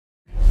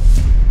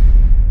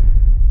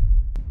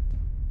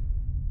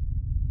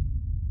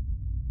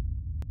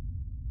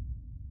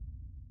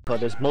Alpha.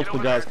 There's multiple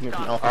guys coming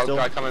from Alpha still.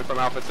 Guy coming from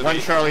Alpha to One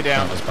me. Charlie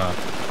down. That's bad.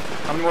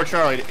 How many more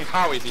Charlie?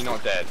 How is he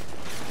not dead?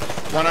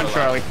 One on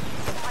Charlie.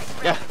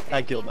 Yeah,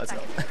 I killed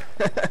myself.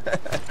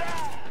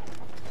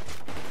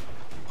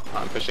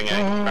 I'm pushing A.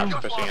 Perhaps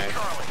pushing A.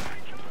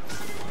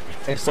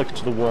 I stuck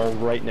to the wall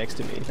right next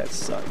to me. That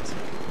sucks.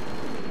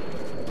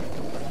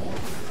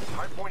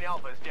 Hardpoint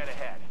Alpha is dead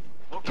ahead.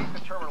 Locate the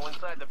terminal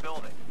inside the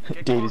building.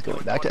 Davey's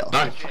going back to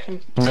Alpha.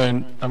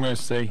 Nice. I'm going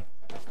to C.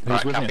 Who's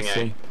Right, with me capping at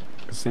C?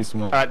 Let's see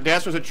someone.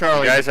 Das was at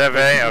Charlie. You guys have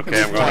A?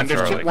 Okay, I'm going to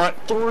There's Charlie.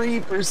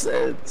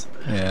 3%.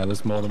 Yeah,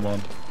 there's more than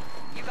one.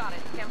 You got it.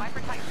 Stand by for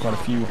Titan. Quite a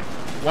few.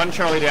 One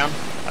Charlie down.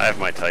 I have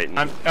my Titan.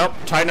 Oh,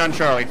 Titan on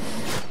Charlie.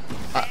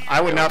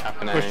 I would not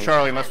Happening. push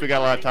Charlie unless we got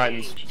a lot of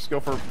Titans. Just go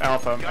for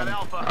Alpha.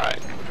 Alright.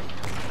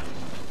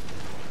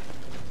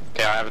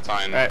 Okay, I have a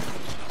Titan. Alright,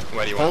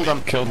 Where do you hold want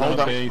them. Killed Hold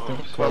one them.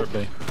 B. Clear at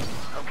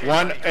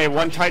B.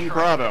 One Titan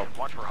Bravo.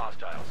 Watch for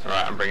hostiles.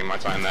 Alright, I'm bringing my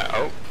Titan there.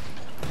 Oh.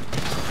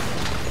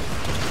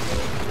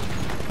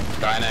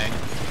 Guy in A.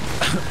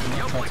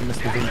 Trying to miss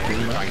the VP.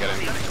 Try and get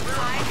him.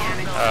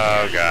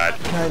 Oh god.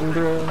 Titan,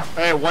 bro.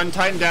 Hey, one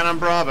Titan down on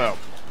Bravo.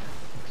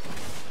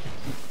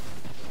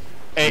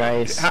 Hey,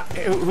 Nice.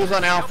 Who's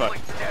on Alpha?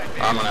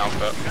 I'm on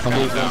Alpha.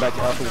 Dave's going back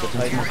to Alpha with the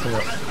Titan.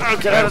 Oh,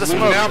 get out of the Losing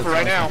smoke! Alpha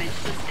right now.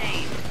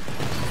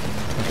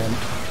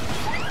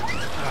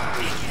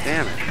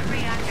 Damn it.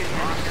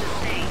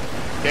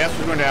 Das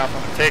was going to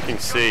Alpha. Taking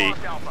C.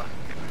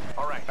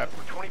 Alright, we're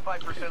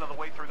 25% of the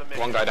way through the mission.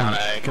 One guy down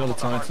at A. Kill the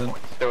Titan.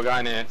 Still a guy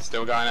in here.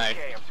 Still a guy in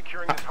Okay, I'm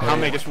securing this How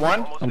many? Just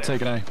one? I'm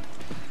taking A.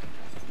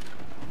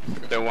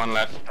 A. Still one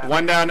left.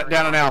 One down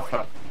on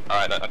Alpha.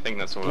 Alright, I think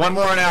that's all. One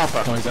more on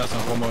Alpha. Oh, he's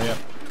outside. One more, yeah.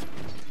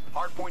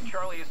 Hardpoint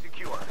Charlie is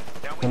secure.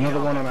 Now we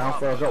Another one on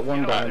Alpha. I've got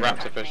one Right, down.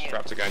 Raptor push.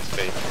 Raptor going to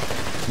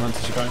B.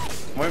 Mantis, you going?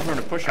 I'm waiting for him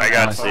to push on I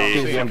got Alpha. C.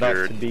 Dave's going back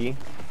to Secured. B.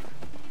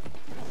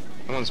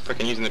 Someone's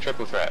freaking using the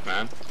triple threat,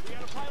 man.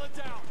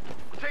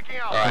 We're taking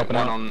out. Alright, Open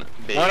one up. on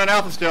B. One on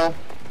Alpha still.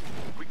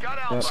 We got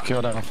Alpha.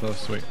 Secured Alpha.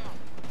 Sweet.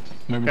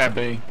 Moving Okay. to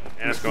B.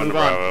 And it's going to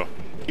Move on. Bravo.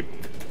 Keep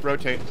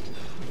rotate.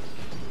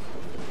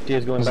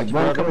 Dave's going back to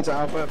Bravo. to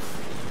Alpha.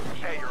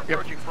 Hey, you're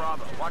approaching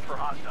Bravo. Watch for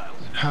hostiles.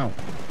 How?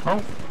 Oh.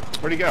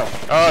 Where'd he go?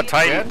 Oh,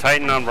 Titan. Dead?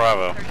 Titan on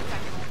Bravo.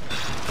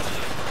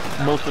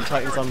 Multiple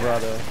Titans on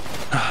Bravo.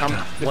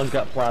 One's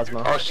got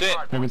plasma. Oh shit!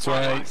 Moving to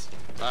A.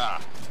 Ah,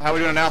 How are we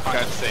doing on Alpha,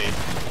 let's guys?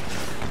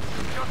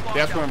 see.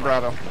 Das going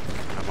Bravo.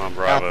 I'm on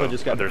Bravo. Alpha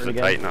just got There's a burned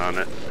again. Titan on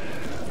it.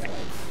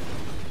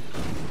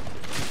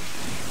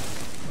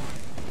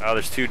 Oh,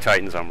 there's two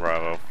Titans on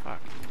Bravo. Fuck.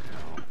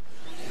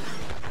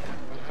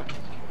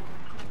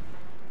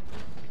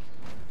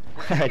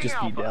 I just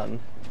beat down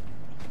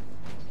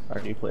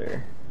our new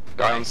player.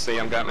 Guy on C,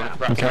 I'm getting it.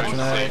 Raptor catching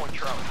going to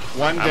C.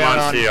 One I'm down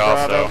on C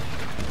Bravo. also.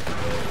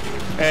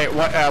 Hey,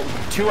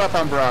 two up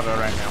on Bravo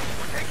right now.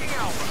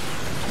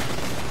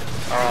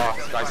 Oh,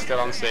 this guy's still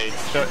on C.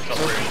 So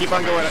keep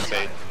on going. C.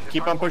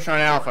 Keep on pushing on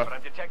Alpha. But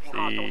I'm detecting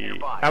hostiles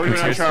nearby. How are we doing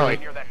on Contested. Charlie?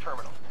 Near that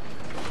terminal.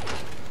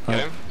 Get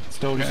him?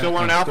 Still getting. Still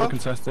one on Alpha? Still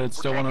contested.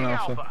 Still one on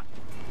Alpha.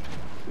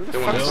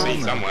 Still one on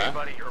C somewhere.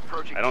 Buddy, you're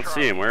approaching I don't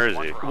see him. Where is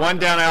he? One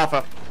down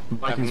Alpha.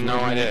 I have no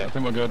idea. I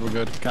think we're good. We're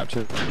good.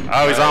 Captured.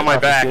 Oh, he's on my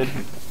Alpha's back. good.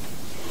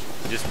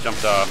 He just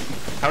jumped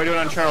off. How are we doing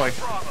on Charlie?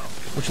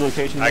 Which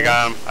location? I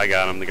got him. I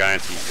got him. The guy on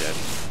C's dead.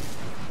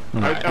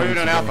 How are we doing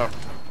on Alpha?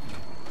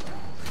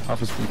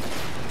 Alpha's.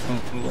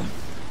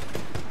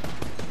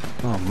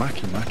 Oh,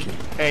 Mackie.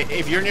 Hey,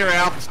 if you're near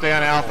Alpha, stay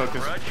on Alpha,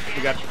 because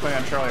we got to play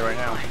on Charlie right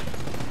now.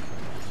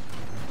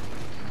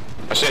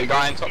 Oh shit,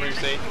 guy in top room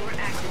C.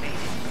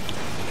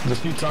 There's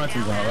a few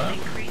Titans out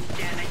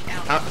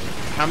there.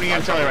 How many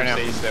on Charlie right now?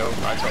 C still.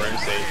 Right, top room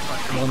C.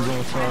 One's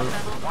auto.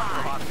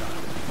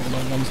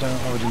 One's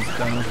down. Origin's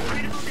down.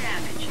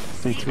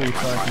 C3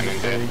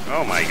 Titans at B.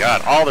 Oh my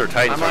god. All their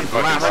Titans I'm are on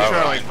fucking Bravo.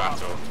 Bravo. Charlie.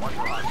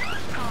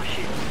 Battle.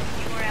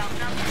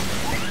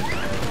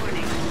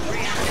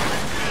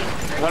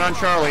 One on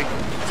Charlie.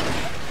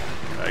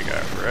 I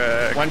got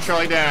wrecked. One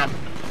Charlie down.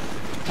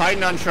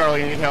 Titan on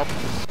Charlie, you need help.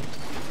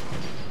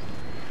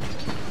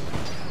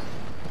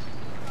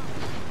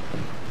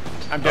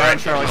 I'm down on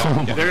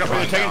Charlie. They're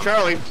taking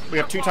Charlie. We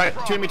have two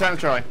enemy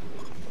Titans Charlie.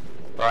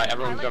 Right,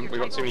 everyone's done. We've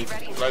got too many,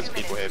 loads of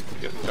people here.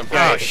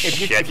 Oh if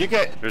you shit.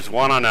 get, There's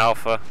one on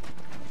Alpha.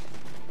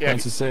 yeah, Going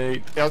to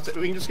C.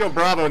 we can just go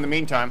Bravo in the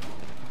meantime.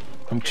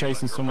 I'm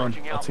chasing someone.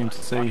 I team to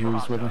see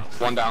who's with me.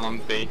 One down on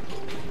B.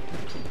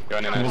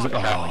 Going in Who was it? there.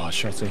 Oh,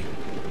 shotty.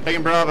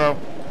 Taking Bravo.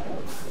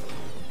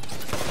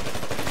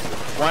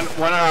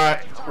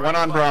 One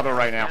on Bravo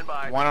right now.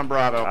 One on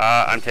Bravo.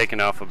 I'm taking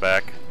Alpha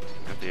back.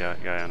 Got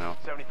the guy on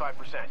Alpha.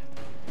 75%.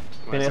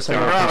 Phineas,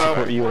 Bravo. I can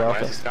support you at Where's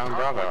Alpha. this down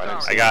Bravo? I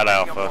don't see I got More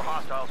Alpha.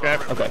 hostiles Okay.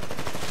 Okay.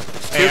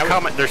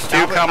 Hey, There's two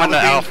Alpha- coming to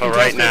Alpha Alpha being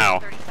right contested. now.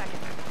 30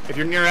 seconds. If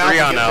you're near Alpha, Three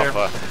on get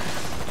there.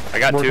 Alpha. I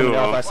got More two coming to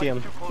Alpha. I of them. see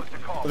him. Too close to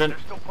call. Well, then-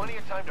 There's still plenty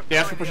of time to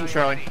Yeah, we're bury pushing the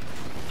Charlie. IED.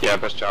 Yeah,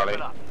 push Charlie.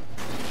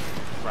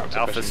 Raptor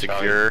Alpha pushing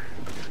Charlie. secure.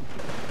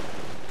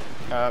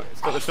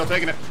 They're still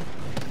taking it.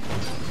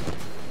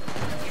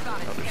 You got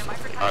it. Stand by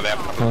for Oh, they have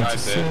a couple of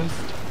guys here.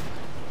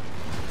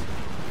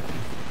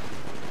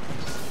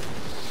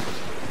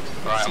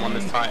 Alright, I'm on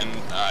this Titan.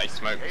 He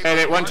smoked.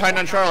 Hey, one Titan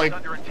on Charlie.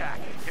 Under attack.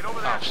 Get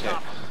over there Oh and shit.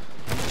 stop him.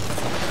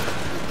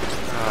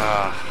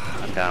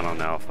 I'm down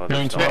on Alpha.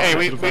 Going to-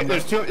 Hey,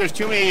 there's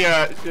too many.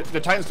 The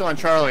Titan's still on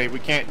Charlie. We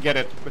can't get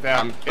it without.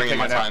 I'm bringing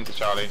my taking it out. Titan to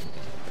Charlie.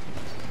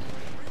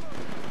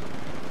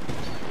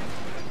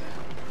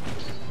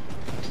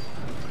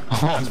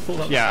 Oh, pull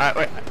that.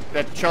 Yeah,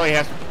 that Charlie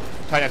Titan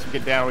has to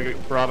get down. We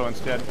get Bravo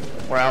instead,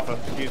 or Alpha.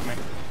 Excuse me.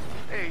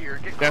 Hey, you're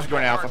getting That's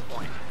going Alpha.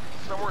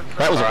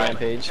 That was a Alright.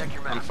 rampage. Check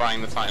your I'm map.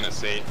 fighting the Titan at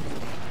sea.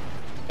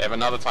 They have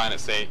another Titan at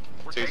sea.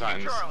 We're 2 taking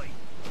Titans. Charlie.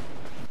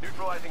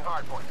 Neutralizing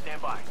hardpoint.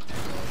 Stand by.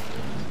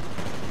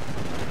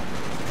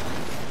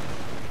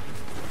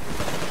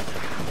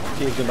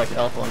 He's going back to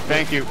Alpha.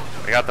 Thank you.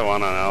 I got the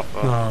one on Alpha.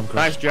 Oh, I'm good.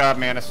 Nice job,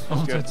 Manus.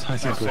 Oh, Good. that's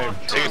Titan. Nice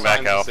save. Taking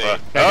back Titans at Alpha. sea.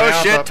 Taking Oh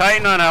Alpha. shit,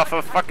 Titan on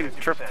Alpha. Fucking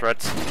trip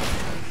threats.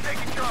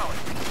 Taking Charlie.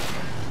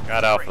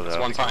 Got Alpha There's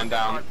though. one Titan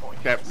down. Hardpoint.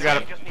 Okay, we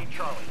got it. Just need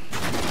Charlie.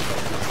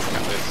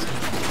 Got this.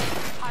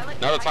 Pilot,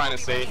 Another Titan at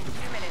sea. 2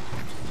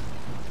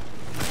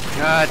 minutes.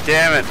 God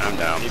damn it, I'm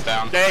down. He's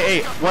down.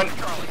 Hey, one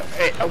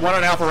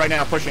on Alpha right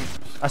now, pushing.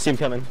 I see him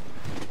coming.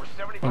 We're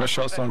 75% I got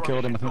shots on,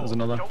 killed him. I think there's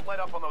another. Don't let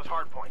up on those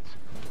hardpoints.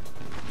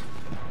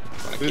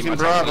 Trying to keep Losing my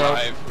Titan Bravo.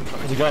 alive. I'm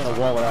trying to There's a guy on the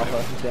wall at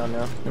Alpha. He's down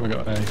now. Here we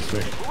go. Hey,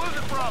 sweet. We're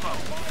losing Bravo.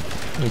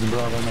 Losing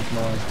Bravo, nothing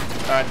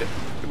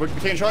alive. We're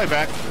taking Charlie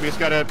back. We just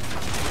gotta.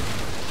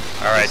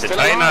 Alright, the Still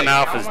Titan on alive.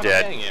 Alpha's How am I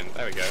dead. getting in?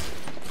 There we go.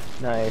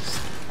 Nice.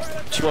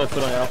 2 on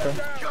foot on Alpha.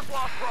 Just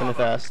lost Coming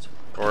Bravo. fast.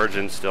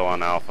 Origin's still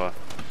on Alpha.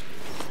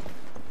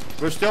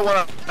 We're still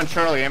one on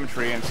Charlie,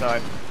 infantry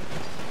inside.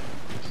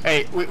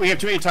 Hey, we have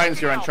too many Titans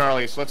here on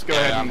Charlie, so let's go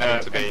Yeah, ahead I'm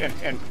heading to B.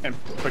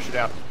 and push it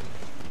out.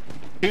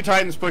 2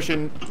 Titans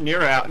pushing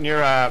near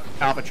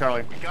Alpha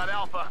Charlie. We got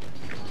Alpha.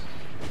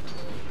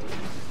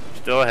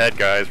 Still ahead,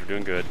 guys. We're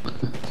doing good.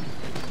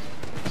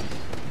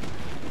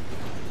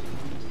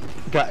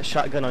 Got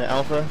shotgun on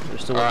Alpha.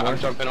 There's still one Alright, more. I'm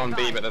jumping on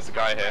B, but there's a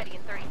guy here. Ready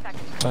in 30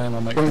 seconds. Damn,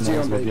 I'm making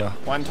noise with ya.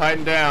 1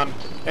 Titan down.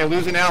 Hey,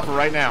 losing Alpha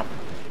right now.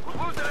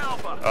 We're losing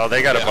Alpha. Oh,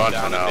 they got a Yeah, bunch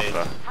I'm on down to B.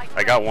 Alpha.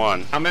 I got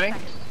one. How many?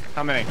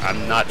 How many?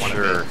 I'm not One of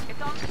sure.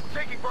 It's on.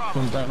 Taking Bravo.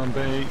 One's down on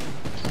B.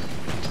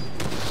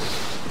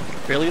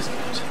 Barely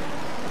escaped.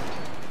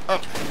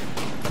 Oh,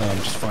 I'm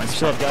just fighting.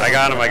 Still have guys I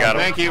got on him, I got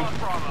him. thank you.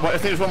 What, I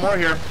think there's one more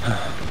here.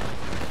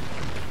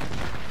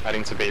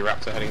 Heading to B.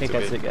 Raptor I heading think to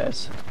that's B. it,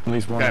 guys. At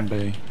least one on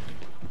B.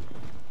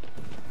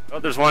 Oh,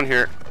 there's one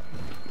here.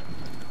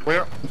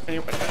 Where?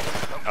 Anyway.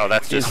 Oh,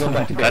 that's He's just going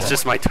back to B. that's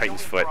just my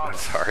Titan's foot. I'm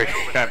sorry.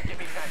 Okay. Get me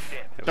patched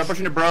in. Start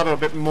pushing to Bravo a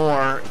bit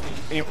more.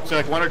 So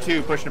like 1 or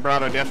 2 pushing to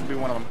Bravo. Dash would be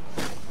one of them.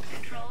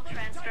 Control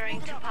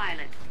transferring to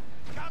pilot.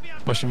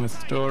 Pushing with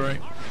Story.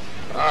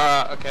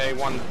 Okay,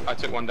 I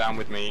took one down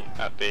with me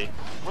at B.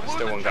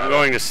 Still one I'm guy.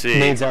 going to C.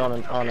 Nades out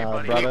on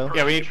Bravo.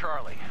 Yeah, we need.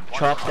 Charlie.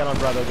 Chops down on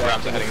Bravo, guys.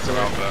 Raptor heading to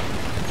Alpha.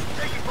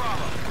 Taking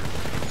Bravo.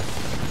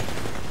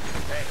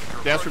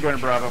 Dash, we're going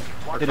to Bravo.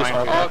 We're They just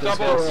trying. are- Oh,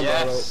 double!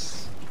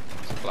 Yes!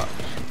 Clutch.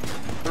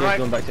 He's Right.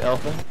 going back to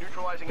Alpha.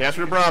 Neutralizing Dash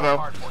for Bravo.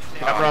 hardpoint. Stand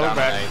Got Oh, Bravo I'm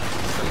back. down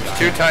to A.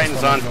 2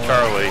 Titans on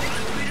Charlie. by.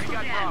 We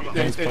got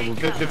Bravo.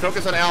 The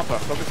focus on Alpha.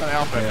 Focus on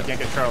Alpha. Yeah. You can't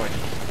get Charlie.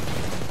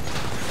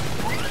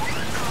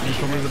 You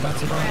probably the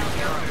better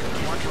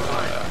guy.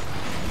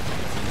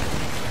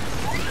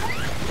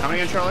 How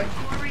many on Charlie?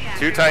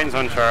 2 Titans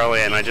on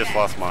Charlie, and I just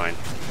lost mine.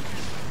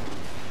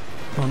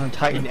 Oh, no,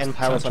 Titan and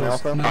pilots on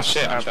Alpha. Oh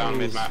shit, I'm down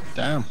Please. mid-map.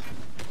 Damn.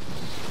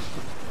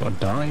 God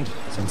died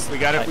since. We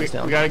got it. We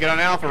got to get on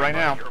Alpha right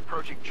now. You're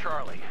approaching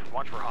Charlie.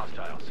 Watch for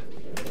hostiles.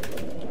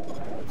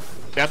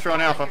 Dash, we're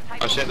on Alpha.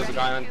 Oh shit, there's a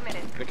guy on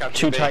the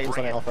capture 2 B. Titans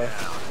on Alpha.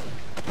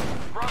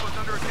 Bravo's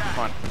under attack.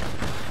 Come on.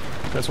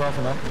 Go to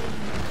Alpha now.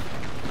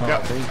 Oh,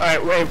 Go. B. All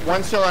right, wait.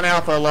 One's still on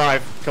Alpha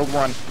alive. Killed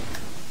one.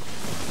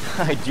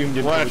 I doomed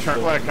him. What a to turn!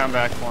 the What a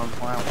comeback for him!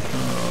 Wow.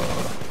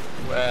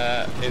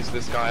 Where is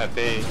this guy at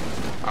B?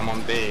 I'm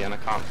on B and I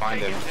can't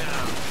find him.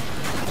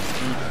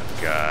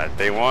 God,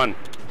 they won.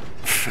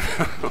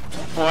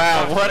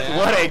 Wow.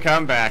 What a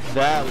comeback.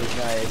 That was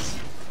nice.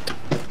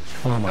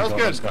 Oh my That was God,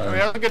 good. this guy. I mean,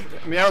 that was good.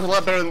 I mean, that was a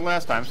lot better than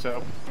last time.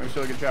 So it was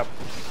really a good job.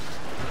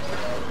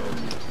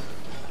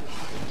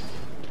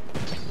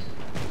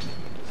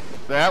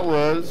 That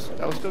was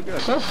still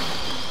good.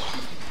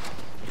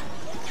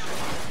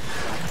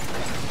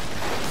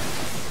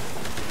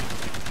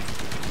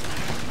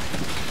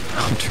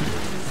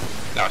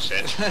 Oh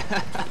shit.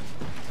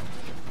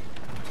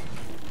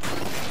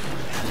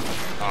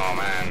 Oh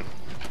man.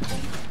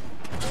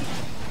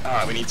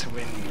 Alright, we need to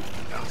win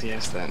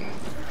LTS then.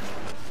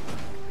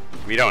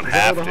 We don't that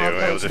have what the to.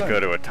 hard It'll just go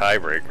to a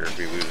tiebreaker if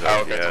we lose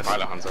Oh, okay, LTS. to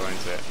Pilot Hunter,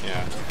 won't it?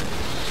 Yeah.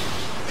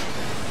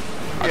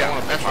 I Yeah, don't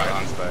want to play that's Pilot right.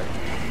 Hunter though.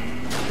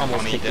 I Almost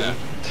want to eat kicked dinner. him.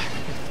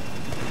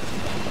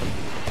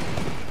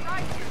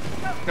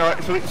 No,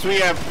 so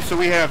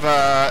we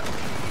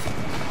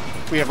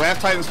have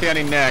last Titan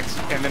standing next,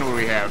 and then what do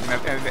we have?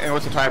 And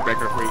what's the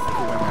tiebreaker if we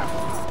win that?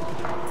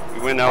 We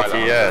win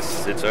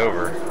LTS, it's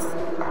over.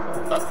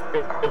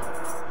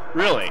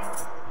 Really?